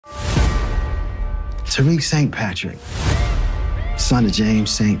Tariq St. Patrick, son of James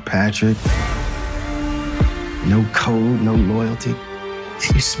St. Patrick. No code, no loyalty.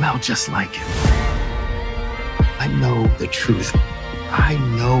 And you smell just like him. I know the truth. I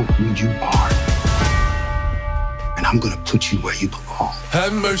know who you are. And I'm gonna put you where you belong.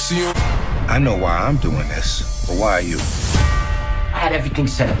 Have mercy on. I know why I'm doing this, but why are you? I had everything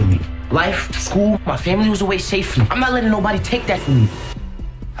set up for me. Life, school, my family was away safely. I'm not letting nobody take that from me.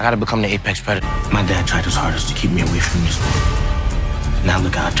 I gotta become the apex predator. My dad tried his hardest to keep me away from this. Now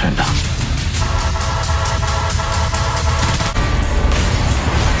look how it turned out.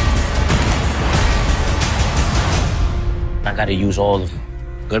 I gotta use all the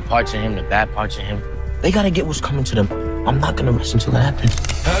good parts of him, the bad parts of him. They gotta get what's coming to them. I'm not gonna rest until that happens.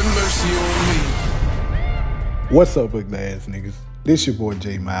 Have mercy on me. What's up, big ass niggas? This your boy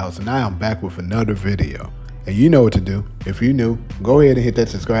J Miles, and I am back with another video. And you know what to do. If you're new, go ahead and hit that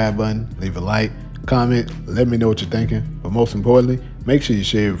subscribe button, leave a like, comment, let me know what you're thinking. But most importantly, make sure you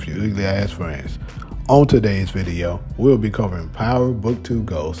share it with your ugly ass friends. On today's video, we'll be covering Power Book 2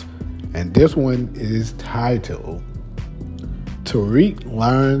 Ghost, and this one is titled Tariq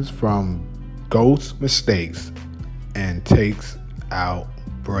Learns from Ghost's Mistakes and Takes Out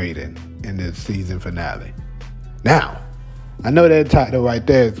Brayden in the season finale. Now, I know that title right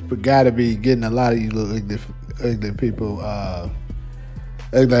there has got to be getting a lot of you little ugly people, ugly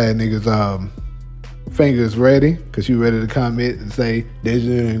ass niggas, fingers ready, because you ready to comment and say, this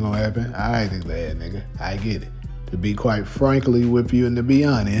shit ain't gonna happen. All right, ugly ass nigga, I get it. To be quite frankly with you and to be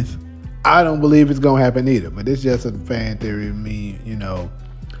honest, I don't believe it's gonna happen either, but it's just a fan theory of me, you know,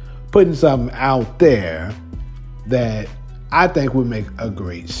 putting something out there that I think would make a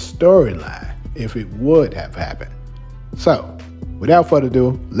great storyline if it would have happened. So, without further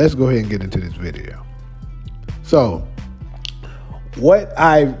ado, let's go ahead and get into this video. So, what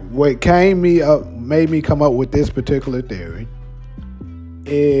made me come up with this particular theory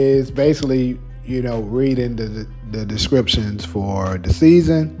is basically, you know, reading the descriptions for the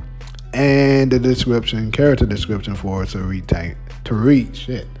season and the character description for Tariq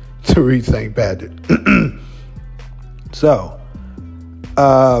St. Patrick. So,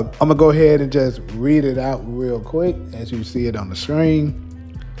 I'm gonna go ahead and just read it out real quick as you see it on the screen,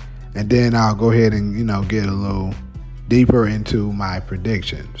 and then I'll go ahead and, you know, get a little deeper into my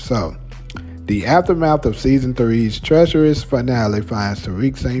prediction. So, the aftermath of season 3's treacherous finale finds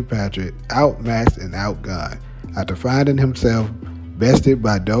Tariq St. Patrick outmatched and outgunned after finding himself bested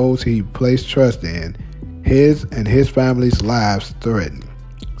by those he placed trust in, his and his family's lives threatened.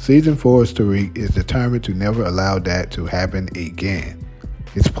 Season 4's Tariq is determined to never allow that to happen again.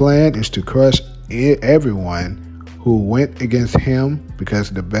 His plan is to crush everyone who went against him, because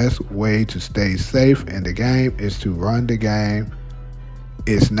the best way to stay safe in the game is to run the game.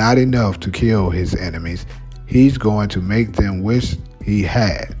 It's not enough to kill his enemies. He's going to make them wish he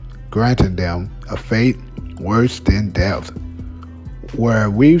had, granting them a fate worse than death. Where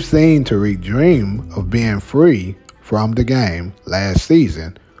we've seen Tariq dream of being free from the game last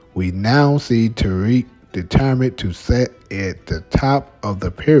season, we now see Tariq determined to set at the top of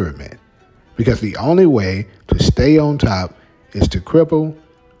the pyramid, because the only way to stay on top is to cripple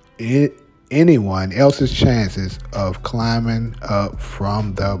anyone else's chances of climbing up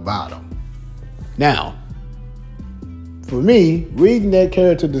from the bottom. Now, for me, reading that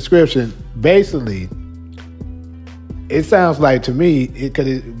character description, basically, it sounds like to me,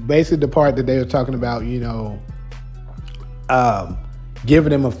 basically the part that they were talking about, you know,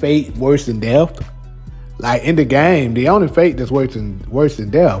 giving him a fate worse than death. Like in the game, the only fate that's worse than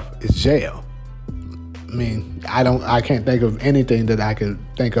death is jail. I mean, I can't think of anything that I could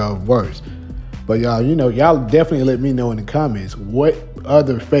think of worse. But y'all, you know, y'all definitely let me know in the comments what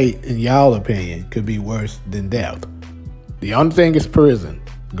other fate, in y'all opinion, could be worse than death. The only thing is prison.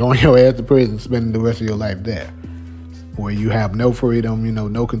 Going your ass to prison, spending the rest of your life there, where you have no freedom, you know,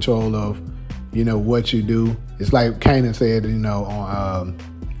 no control of, you know, what you do. It's like Kanan said, you know, on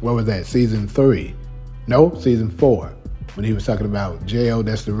what was that, season 3? No, season 4, when he was talking about jail.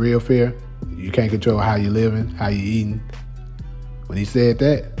 That's the real fear. You can't control how you're living, how you're eating. When he said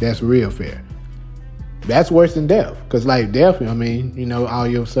that, that's real fear. That's worse than death, because like death, I mean, you know, all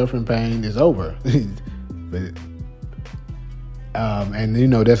your suffering, pain is over. But, and you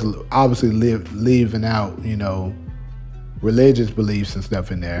know, that's obviously leaving out, you know, religious beliefs and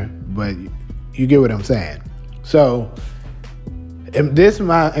stuff in there, but you get what I'm saying. So, in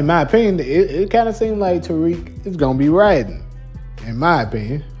my opinion, it kind of seemed like Tariq is gonna be riding, in my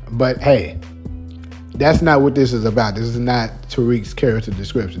opinion. But hey, that's not what this is about. This is not Tariq's character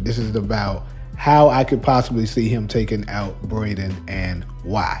description. This is about how I could possibly see him taking out Brayden and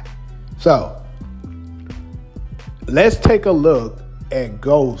why. So, let's take a look at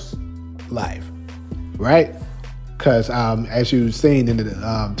Ghost's life, right? Because as you've seen in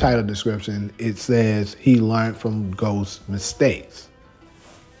the title description, it says he learned from Ghost's mistakes.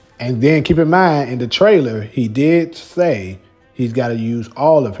 And then keep in mind, in the trailer, he did say he's got to use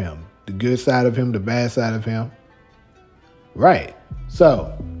all of him. The good side of him, the bad side of him. Right.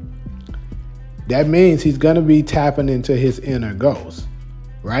 So that means he's going to be tapping into his inner Ghost,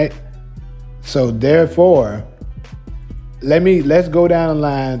 right? So therefore, let's go down the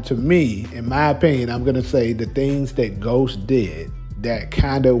line. To me, in my opinion, I'm going to say the things that Ghost did that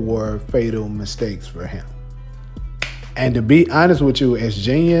kind of were fatal mistakes for him. And to be honest with you, as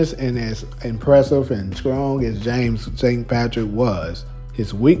genius and as impressive and strong as James St. Patrick was,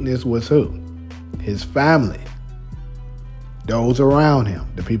 his weakness was who? His family. Those around him,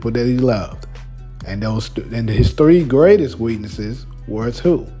 the people that he loved. And his three greatest weaknesses was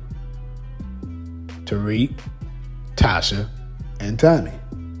who? Tariq, Tasha, and Tommy.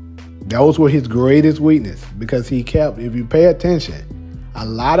 Those were his greatest weakness because he kept, if you pay attention, a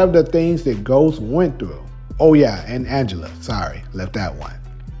lot of the things that Ghost went through. Oh yeah, and Angela, sorry, left that one.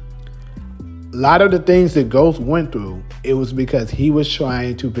 A lot of the things that Ghost went through, it was because he was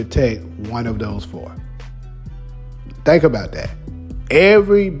trying to protect one of those four. Think about that.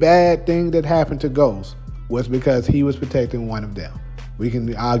 Every bad thing that happened to Ghost was because he was protecting one of them.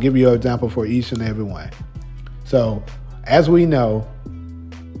 I'll give you an example for each and every one. So, as we know,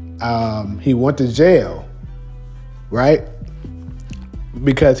 he went to jail, right?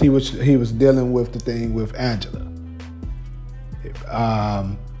 Because he was dealing with the thing with Angela.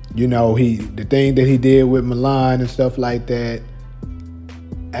 The thing that he did with Milan and stuff like that.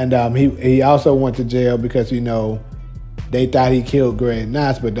 And he also went to jail because, they thought he killed Greg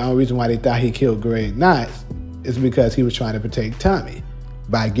Knotts, but the only reason why they thought he killed Greg Knotts is because he was trying to protect Tommy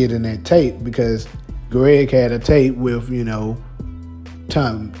by getting that tape, because Greg had a tape with,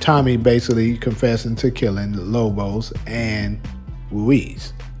 Tommy basically confessing to killing the Lobos and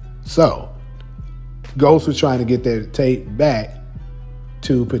Ruiz. So, Ghost was trying to get that tape back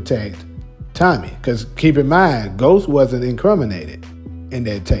to protect Tommy. Because keep in mind, Ghost wasn't incriminated in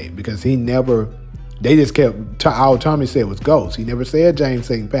that tape because they just kept, all Tommy said was Ghost. He never said James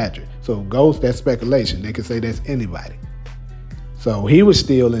St. Patrick. So Ghost, that's speculation. They could say that's anybody. So he was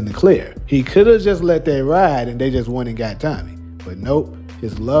still in the clear. He could have just let that ride and they just went and got Tommy. But nope,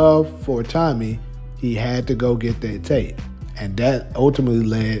 his love for Tommy, he had to go get that tape. And that ultimately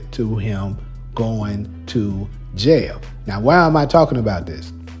led to him going to jail. Now, why am I talking about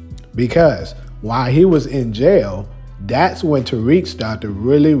this? Because while he was in jail, that's when Tariq started to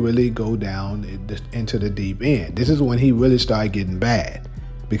really, really go down into the deep end. This is when he really started getting bad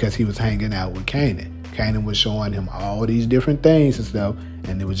because he was hanging out with Kanan. Kanan was showing him all these different things and stuff,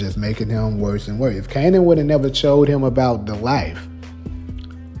 and it was just making him worse and worse. If Kanan would have never showed him about the life,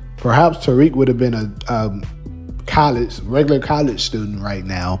 perhaps Tariq would have been a regular college student right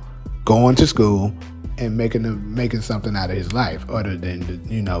now, going to school and making something out of his life other than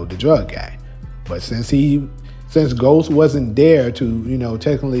the drug guy. But since Ghost wasn't there to,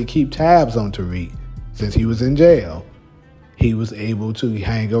 technically keep tabs on Tariq, since he was in jail, he was able to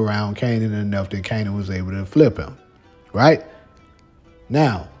hang around Kanan enough that Kanan was able to flip him, right?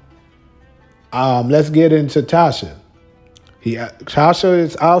 Now, let's get into Tasha.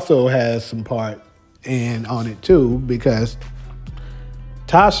 Tasha also has some part in on it too, because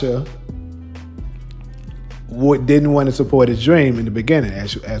Tasha didn't want to support his dream in the beginning,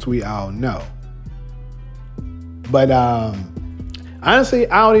 as we all know. But honestly,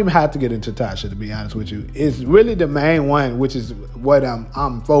 I don't even have to get into Tasha, to be honest with you. It's really the main one, which is what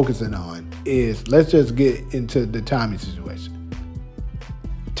I'm focusing on, is let's just get into the Tommy situation.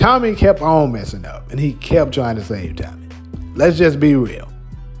 Tommy kept on messing up, and he kept trying to save Tommy. Let's just be real.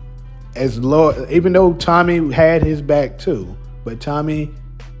 Even though Tommy had his back too, but Tommy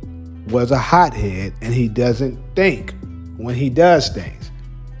was a hothead, and he doesn't think when he does things.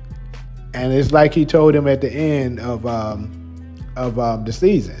 And it's like he told him at the end of the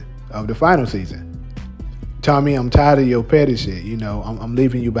season, of the final season, Tommy, I'm tired of your petty shit. I'm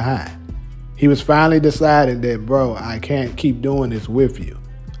leaving you behind. He was finally deciding that, bro, I can't keep doing this with you.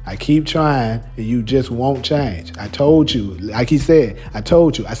 I keep trying, and you just won't change. I told you, like he said, I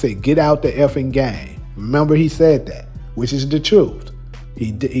said, get out the effing game. Remember, he said that, which is the truth.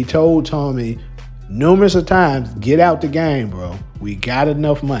 He told Tommy numerous of times, get out the game, bro. We got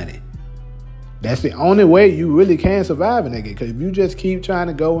got money. That's the only way you really can survive in that game. Because if you just keep trying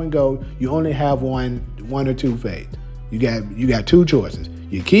to go and go, you only have one or two fates. You got two choices.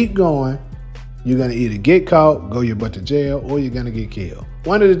 You keep going, you're gonna either get caught, go your butt to jail, or you're gonna get killed.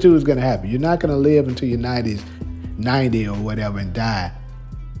 One of the two is gonna happen. You're not gonna live until your 90s 90 or whatever and die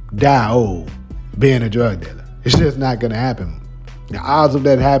old being a drug dealer. It's just not going to happen. The odds of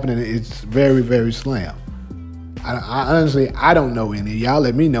that happening is very, very slim. I honestly, I don't know any. Y'all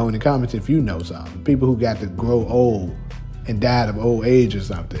let me know in the comments if you know some. People who got to grow old and died of old age or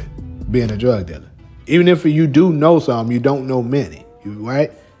something being a drug dealer. Even if you do know some, you don't know many,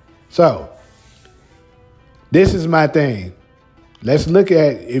 right? So, this is my thing. Let's look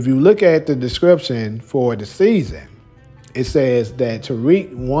at, if you look at the description for the season, it says that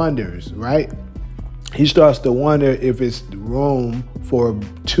Tariq wonders, right? He starts to wonder if it's room for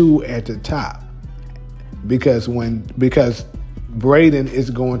 2 at the top. Because Brayden is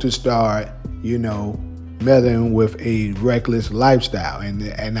going to start, meddling with a reckless lifestyle.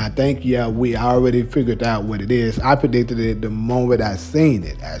 And I think, yeah, we already figured out what it is. I predicted it the moment I seen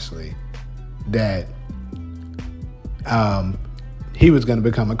it, actually, that he was going to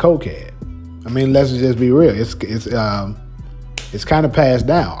become a cokehead. I mean, let's just be real. It's kind of passed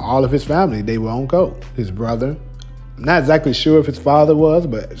down. All of his family, they were on coke. His brother, I'm not exactly sure if his father was,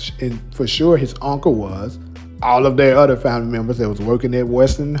 but for sure his uncle was. All of their other family members that was working at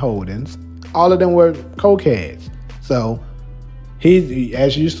Western Holdings, all of them were cokeheads. So he,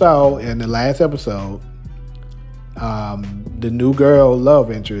 as you saw in the last episode, the new girl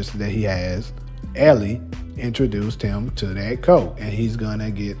love interest that he has, Ellie, introduced him to that coke, and he's gonna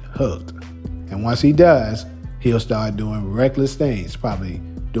get hooked. And once he does, he'll start doing reckless things, probably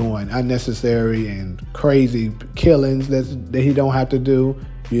doing unnecessary and crazy killings that he don't have to do,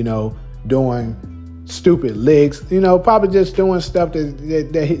 doing stupid licks, probably just doing stuff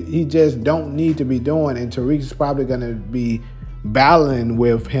that he just don't need to be doing. And Tariq's probably going to be battling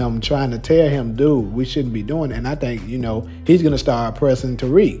with him, trying to tell him, dude, we shouldn't be doing it. And I think, he's going to start pressing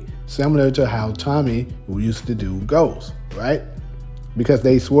Tariq, similar to how Tommy used to do Ghost, right? Because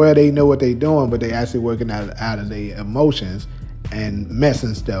they swear they know what they're doing, but they actually working out of their emotions and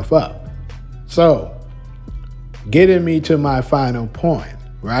messing stuff up. So, getting me to my final point,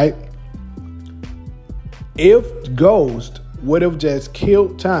 right? If Ghost would have just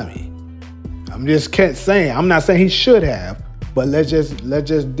killed Tommy, I'm not saying he should have, but let's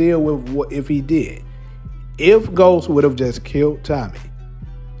just deal with what if he did. If Ghost would have just killed Tommy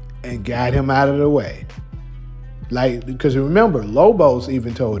and got him out of the way, because remember, Lobos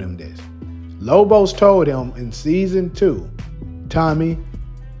even told him this. Lobos told him in season 2, Tommy,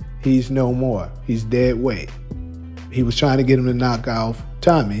 he's no more. He's dead weight. He was trying to get him to knock off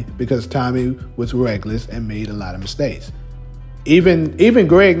Tommy because Tommy was reckless and made a lot of mistakes. Even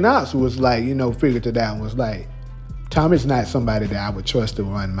Greg Knox was like, figured it out and was like, Tommy's not somebody that I would trust to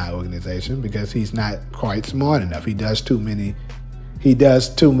run my organization because he's not quite smart enough. He does too many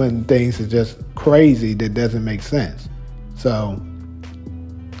things that's just crazy that doesn't make sense. So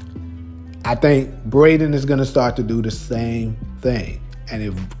I think Brayden is going to start to do the same thing. And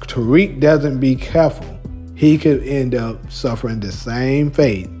if Tariq doesn't be careful, he could end up suffering the same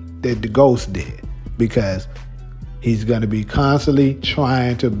fate that the Ghost did, because he's going to be constantly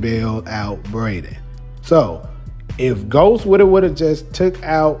trying to bail out Brayden. So if Ghost would have just took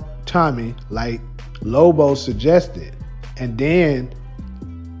out Tommy like Lobo suggested, and then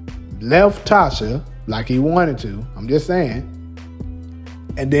left Tasha like he wanted to, I'm just saying,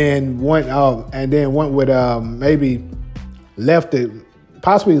 and then went with maybe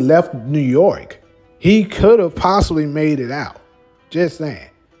possibly left New York, he could have possibly made it out. Just saying.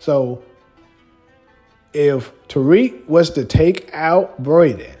 So if Tariq was to take out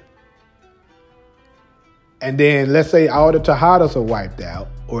Brayden, and then let's say all the Tejadas are wiped out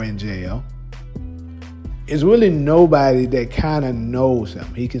or in jail, it's really nobody that kind of knows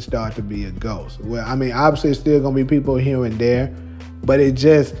him. He can start to be a ghost. Well, I mean, obviously it's still going to be people here and there, but it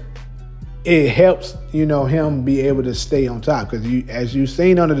helps, him be able to stay on top. Because as you've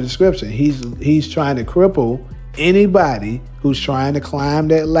seen on the description, he's trying to cripple anybody who's trying to climb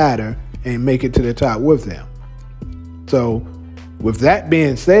that ladder and make it to the top with them. So with that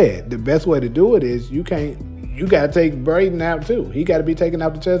being said, the best way to do it is you got to take Brayden out too. He got to be taken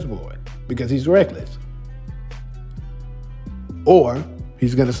off the chessboard because he's reckless. Or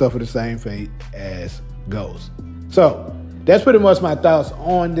he's going to suffer the same fate as Ghost. So that's pretty much my thoughts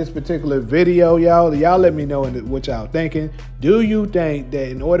on this particular video, y'all. Y'all let me know what y'all thinking. Do you think that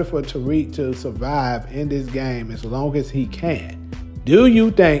in order for Tariq to survive in this game as long as he can, do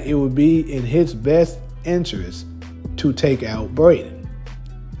you think it would be in his best interest to take out Brayden?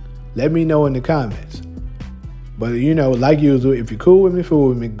 Let me know in the comments. But, like usual, if you're cool with me, fool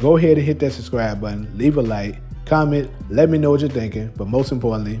with me, go ahead and hit that subscribe button, leave a like, comment, let me know what you're thinking. But most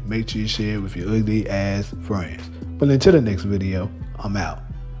importantly, make sure you share it with your ugly ass friends. But until the next video, I'm out.